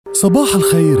صباح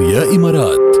الخير يا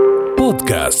إمارات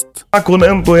بودكاست. معكم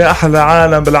انتو يا احلى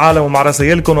عالم بالعالم، ومع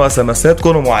رسائلكم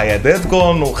واسمساتكم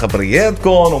ومعايداتكم وخبرياتكم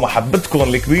ومحبتكم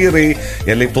الكبيره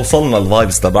يلي بتوصلنا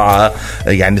الفايبس تبعها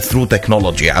يعني ثرو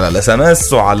تكنولوجي على الاس ام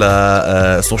اس وعلى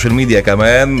السوشيال ميديا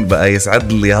كمان. بقى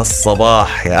يسعد لي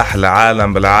هالصباح يا احلى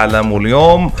عالم بالعالم.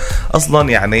 واليوم اصلا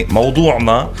يعني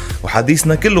موضوعنا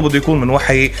وحديثنا كله بده يكون من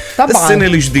وحي طبعاً السنه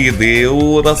الجديده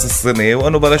وراس السنه،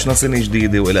 وانه بلشنا سنه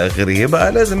جديده والى اخره.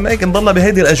 بقى لازم هيك نضلنا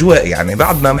بهيدي الاجواء، يعني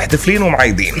بعدنا محتفلين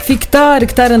ومعيدين. في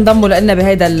كتار انضموا لنا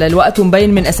بهذا الوقت،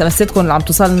 ومبين من اسمساتكم اللي عم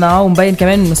توصلنا، ومبين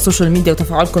كمان من السوشيال ميديا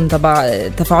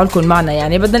وتفاعلكم معنا.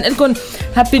 يعني بدنا نقول لكم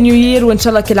هابي نيو يير، وان شاء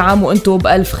الله كل عام وانتم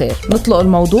بألف خير. نطلق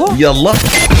الموضوع يلا.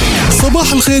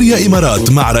 صباح الخير يا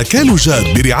إمارات مع ركال وجاد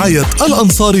برعاية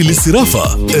الأنصاري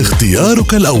للصرافة.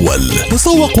 اختيارك الأول.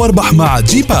 تسوق واربح مع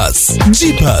جي باس.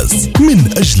 جي باس من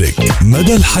أجلك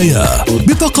مدى الحياة.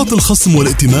 بطاقة الخصم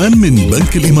والائتمان من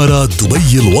بنك الإمارات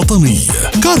دبي الوطني.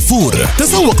 كارفور.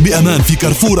 تسوق بأمان في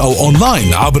كارفور أو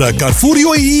أونلاين عبر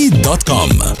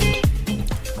carrefourUAE.com.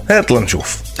 هات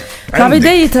لنشوف مع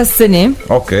بداية هالسنة.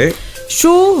 اوكي، شو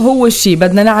هو الشي؟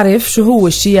 بدنا نعرف شو هو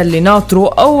الشي اللي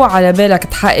ناطره أو على بالك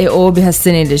تحققه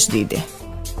بهالسنة الجديدة.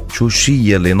 شو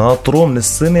الشي اللي ناطره من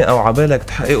السنة أو عبالك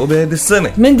تحققه بهذه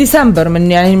السنة؟ من ديسمبر،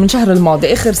 من شهر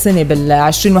الماضي، آخر سنة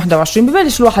بال2021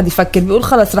 ببلش الواحد يفكر، بيقول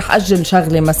خلص رح أجل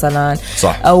شغلة مثلا،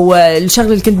 صح، أو الشغلة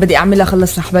اللي كنت بدي أعملها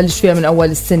خلص رح بلش فيها من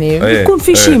أول السنة. بيكون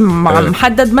في شيء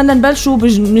محدد بدنا نبلشه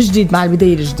من جديد مع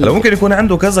البداية الجديدة. لو ممكن يكون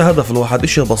عنده كذا هدف الواحد،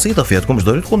 إشياء بسيطة فيها تكون، مش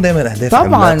ضروري تكون دائما أهداف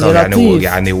طبعا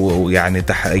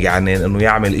يعني إنه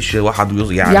يعمل إشي واحد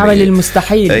يعني يعمل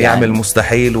المستحيل، يعمل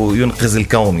المستحيل وينقذ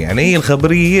الكون. يعني هي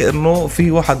الخبرية إنه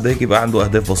في واحد هيك يبقى عنده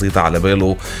أهداف بسيطة على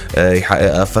باله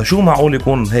يحققها. فشو معقول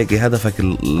يكون هيك هدفك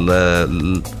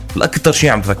الأكثر شيء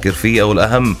عم تفكر فيه أو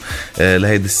الأهم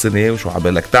لهيدي السنة، وشو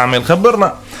عبالك تعمل؟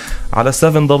 خبرنا على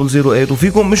 7008.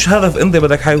 وفيكم مش هدف انت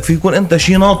بدك حاجة، وفيكم انت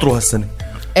شيء ناطره هالسنة،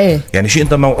 ايه يعني شيء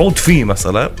انت موعود فيه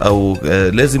مثلا، او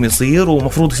لازم يصير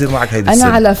ومفروض يصير معك هيدي السنة.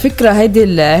 انا على فكرة هيدي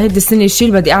السنة الشيء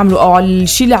اللي بدي اعمله او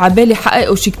الشيء اللي عبالي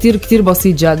حققه شيء كتير كتير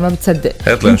بسيط جاد، ما بتصدق،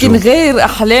 يمكن غير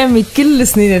احلامي كل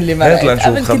السنين اللي مرقت.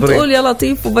 قبل كنت اقول يا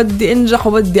لطيف وبدي انجح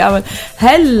وبدي اعمل،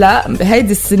 هلا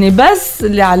هيدي السنة بس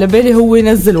اللي على بالي هو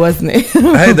ينزل وزني.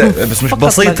 هيدا بس مش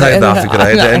بسيط، هيدا على فكرة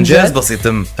هيدا انجاز بس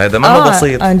يتم، هيدا ما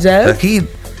بسيط انجاز اكيد.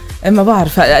 ما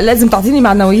بعرف، لازم تعطيني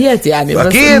معنويات يعني.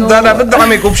 اكيد انا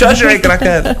بدعمك وبشجعك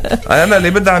ركال، انا اللي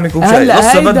بدعمك وبشجعك.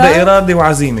 قصة بدها إرادة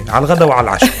وعزيمة على الغداء وعلى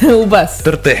العشاء وبس،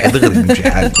 ترتاحي دغري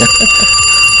تمشي حالك.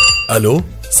 الو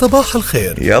صباح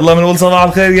الخير. يلا بنقول صباح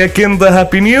الخير يا كندا.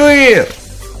 هابي نيو يير.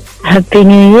 هابي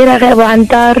نيو يير اخي ابو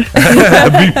عنتر.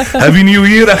 هابي نيو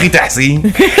يير اخي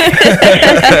تحسين.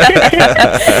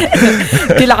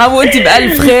 كل عام وانت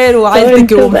بألف خير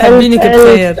وعائلتك ومحبينك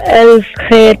بخير. ألف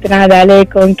خير تنعاد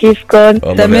عليكم، كيفكم؟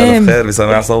 تمام بخير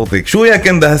بسمع صوتك. شو يا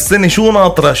كندا هالسنة شو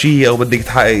ناطرة شيء او بدك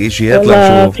تحققي شيء؟ هات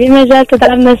لنشوف. في مجال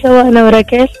تدعمنا سوا انا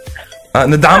وركال؟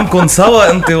 ندعمكم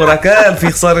سوا انت وركال في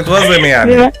خسارة وزن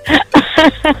يعني.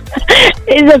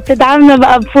 إذا بتدعمنا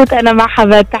بقى بفوت أنا مع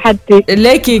حبات تحدي.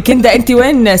 ليكي كندا أنت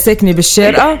وين ساكنة؟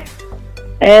 بالشارقة؟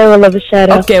 ايه والله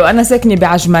بالشارع. اوكي، وانا ساكنه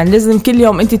بعجمان. لازم كل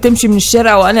يوم انت تمشي من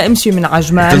الشارع وانا امشي من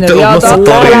عجمان. رياضه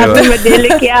بدي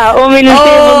لك اياها. قومي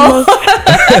بالنص.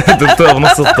 تلتقوا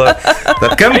بنص الطريق.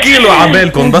 طيب كم كيلو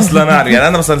عبالكم بس لنعرف؟ يعني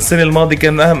انا مثلا السنه الماضيه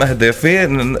كان اهم اهدافي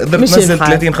قدرت انزل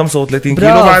 30-35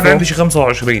 كيلو، بعد عندي شي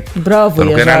 25. برافو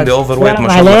يا كان عندي اوفر ويت ما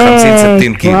شاء الله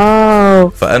 50-60 كيلو.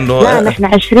 فانه لا نحن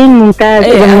 20 ممتاز.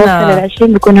 اذا نوصل ل20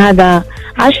 بكون هذا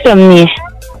 10 منيح.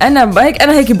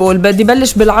 انا هيك بقول بدي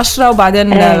بلش بال10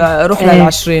 وبعدين اروح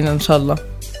لل20 ان شاء الله.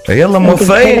 يلا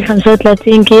موفقين.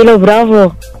 35 كيلو برافو.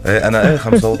 انا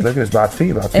 35 بس بعد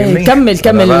فيه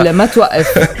كمل ما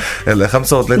توقف. ال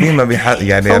 35 ما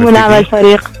يعني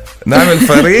نعمل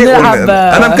فريق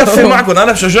انا مكفي معكم،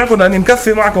 انا بشجعكم لاني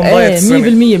مكفي معكم ضايت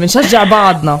 100% بنشجع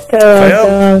بعضنا.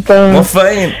 تمام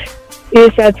موفقين.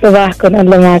 يسعد صباحكم.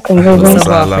 الله معكم.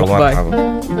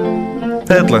 مرحبا.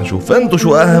 هات لنشوف انتو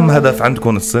شو اهم هدف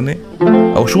عندكم السنة،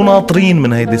 او شو ناطرين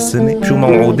من هيدي السنة، شو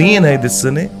موعودين هيدي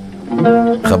السنة.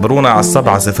 خبرونا على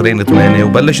 708.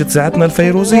 وبلشت ساعتنا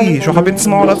الفيروزية. شو حابين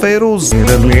تسمعوا لفيروز؟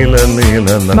 لا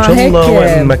ان شاء الله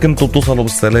وين ما كنتوا توصلوا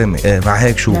بالسلامة. مع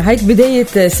هيك شو؟ مع هيك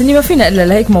بداية سنة ما فينا الا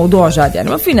لهيك موضوع جاد، يعني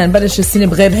ما فينا نبلش السنة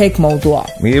بغير هيك موضوع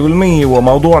 100%.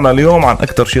 وموضوعنا اليوم عن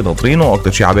اكتر شيء ناطرينه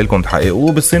واكتر شيء عبالكم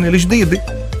تحققوه بالسنة الجديدة.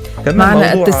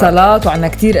 معنا اتصالات وعنا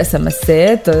كتير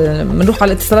اسمسات. بنروح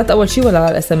على الاتصالات اول شيء ولا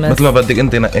على الاسمس؟ مثل ما بدك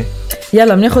انت نقي.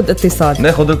 يلا بناخد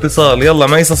اتصال. يلا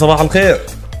ميسة صباح الخير.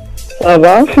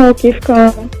 صباح،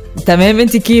 كيفكم؟ تمام.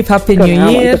 انت كيف؟ هابي نيو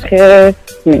يير. بخير.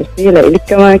 ميرسي لك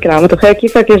كمان، كل عام وانتم بخير.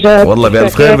 كيفك يا جاد؟ والله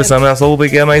بألف خير، بسمع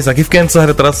صوتك يا ميسا. كيف كانت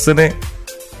سهرة راس السنة؟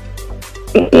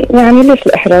 يعني ليش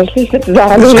الإحراج؟ ليش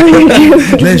تزعلوا؟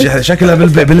 ليش شكلها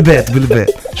بالبيت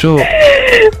شو؟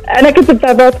 أنا كنت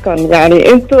بتابعتكم، يعني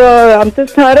أنتوا عم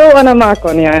تسهروا وأنا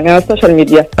معكم يعني على السوشيال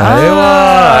ميديا. أيوة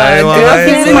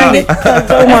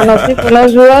مع نصيف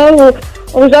ونجوى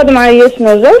وجاد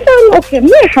معيشنا جلسة. اوكي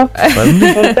منيحة.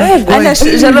 انا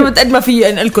جربت قد ما في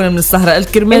انقلكم من السهرة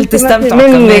الكرمال تستمتعوا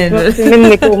كمان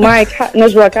منك ومعك حق.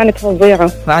 نجوى كانت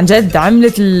فظيعة عن جد،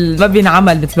 عملت ما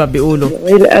بينعمل مثل ما بيقولوا.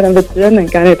 انا بتجنن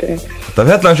كانت. طيب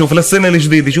هات لنشوف للسنة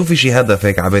الجديدة، شو في شي هدف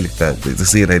هيك عبالك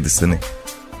تصير هيدي السنة؟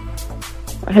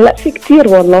 هلا في كتير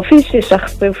والله، في شيء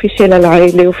شخصي وفي شيء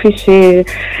للعائلة وفي شيء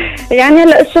يعني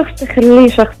هلا الشخصي خليه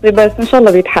شخصي بس ان شاء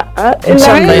الله بيتحقق ان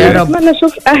شاء الله يا رب. بتمنى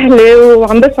اشوف اهلي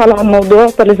وعم بسأل عن الموضوع،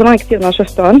 صار لي زمان كتير ما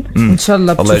شفتهم. ان شاء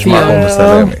الله الله يجمعهم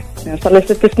بالسلامة. يعني صار لي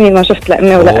 6 سنين ما شفت لا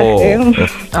امي ولا اخي.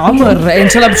 عمر ان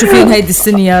شاء الله بتشوفين هيدي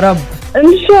السنة يا رب.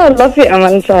 ان شاء الله في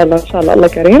امل، ان شاء الله ان شاء الله. الله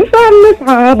كريم، فعم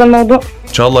نسعى هذا الموضوع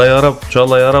ان شاء الله يا رب، ان شاء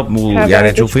الله يا رب.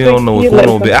 ويعني تشوفيهم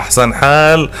ويكونوا باحسن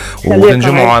حال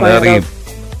وتنجمعوا عن قريب.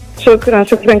 شكرا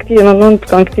كثير،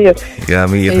 ممنونتكم كثير يا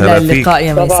ميت. هلا اللقاء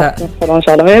يا ميساء ان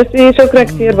شاء الله. ميرسي، شكرا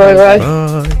كثير. باي باي.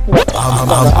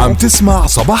 عم تسمع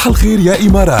صباح الخير يا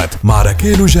إمارات مع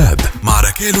ركال وجاد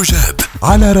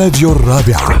على راديو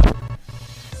الرابعة.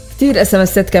 كتير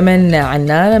اسمسات كمان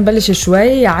عنا. نبلش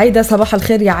شوي. عايدة صباح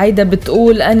الخير يا عايدة،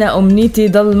 بتقول أنا أمنيتي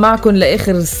ضل معكم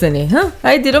لآخر السنة.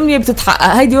 هيدي الأمنية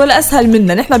بتتحقق، هيدي ولا أسهل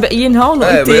منا، نحن باقيين هون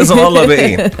وأنت بإذن الله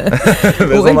باقيين.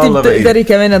 وأنت بتقدري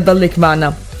كمان تضلك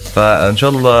معنا، فان شاء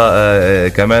الله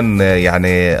كمان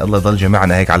يعني الله يضل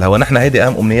جميعنا هيك على الهواء. نحن هيدي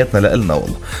اهم امنياتنا لنا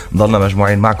والله، نضلنا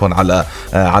مجموعين معكم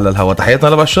على الهواء. تحياتنا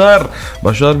لبشار.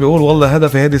 بيقول والله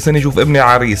هدفي هيدي السنه اشوف ابني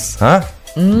عريس.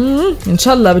 ان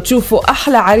شاء الله بتشوفوا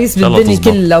احلى عريس بالدنيا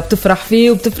كلها وبتفرح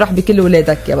فيه وبتفرح بكل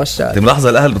اولادك يا بشار. انت ملاحظه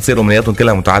الاهل بتصير امنياتهم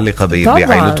كلها متعلقه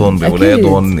بعائلتهم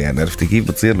باولادهم، يعني عرفتي كيف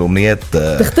بتصير الامنيات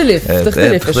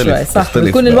تختلف شوي. صح،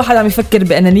 بيكون الواحد عم يفكر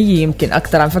بانانيه يمكن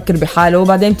اكثر، عم يفكر بحاله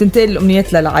وبعدين بتنتقل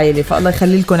الامنيات للعائله. فالله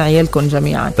يخلي لكم عيالكم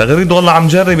جميعا. تغريد والله عم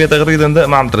جرب يا تغريد ندق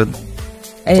ما عم ترد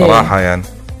صراحه يعني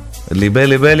اللي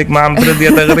بالك ما عم ترد يا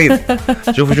تغريد.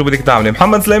 شوفي شو بدك تعملي.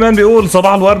 محمد سليمان بيقول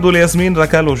صباح الورد والياسمين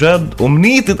ركال وجاد،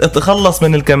 امنيتي اتخلص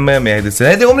من الكمامه هيدي السنه.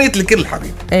 هيدي امنيه الكل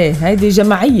حبيبي. هيدي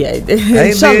جماعيه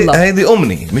ان شاء الله. هيدي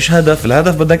امنيه مش هدف.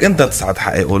 الهدف بدك انت تسعى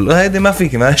تحققه، هيدي ما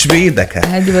فيك، ماش بايدك.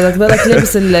 هيدي بدك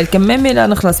لابس الكمامه لا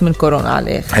نخلص من كورونا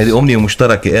على الاخر. هيدي امنيه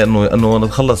مشتركه انه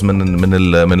نتخلص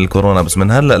من الكورونا، بس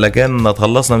من هلا لكن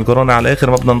تخلصنا من الكورونا على الاخر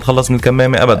ما بدنا نتخلص من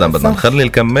الكمامه ابدا. بدنا نخلي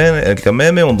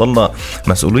الكمامه ونضلنا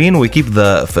مسؤولين وكيف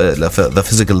ذا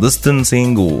فيزيكال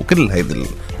ديستانسينج وكل هيدي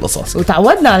القصص.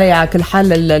 وتعودنا عليها على كل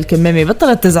حال. الكمامه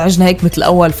بطلت تزعجنا هيك مثل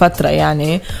اول فتره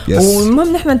يعني.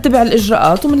 والمهم نحن نتبع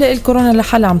الاجراءات وبنلاقي الكورونا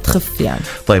لحالها عم تخف يعني.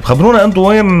 طيب خبرونا انتم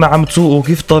وين عم تسوقوا،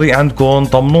 كيف الطريق عندكم،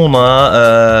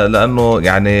 طمنونا. لانه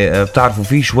يعني بتعرفوا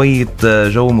في شويه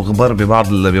جو مغبر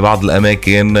ببعض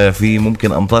الاماكن، في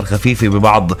ممكن امطار خفيفه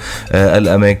ببعض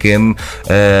الاماكن.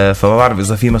 فما بعرف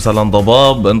اذا في مثلا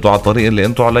ضباب انتم على الطريق اللي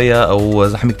انتم عليها او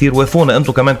زحمه كتير. وافونا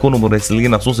انتم كمان كونوا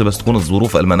مراسلين خصوصي بس تكون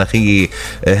الظروف المناخيه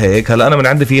هيك. هلا انا من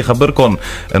عندي في خبركم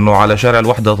انه على شارع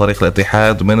الوحده طريق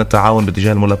الاتحاد من التعاون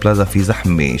باتجاه المولا بلازا في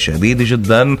زحمه شديده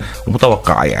جدا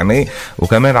ومتوقعه يعني.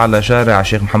 وكمان على شارع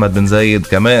الشيخ محمد بن زايد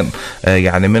كمان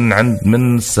يعني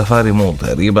من السفاري مول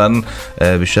تقريبا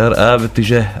بالشارقه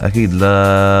باتجاه اكيد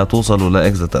لا توصلوا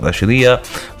لاكزت الراشديه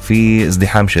في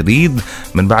ازدحام شديد.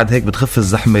 من بعد هيك بتخف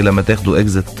الزحمه لما تاخذوا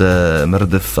اكزت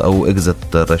مردف او اكزت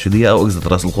الراشديه او اكزت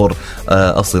راس الخور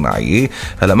الصناعيه.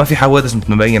 هلا ما في حوادث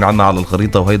متبين عنا على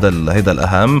الخريطه وهيدا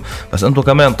الاهم، بس انتم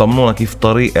كمان طمنونا كيف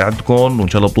الطريق عندكم وان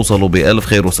شاء الله بتوصلوا بألف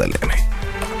خير وسلامه.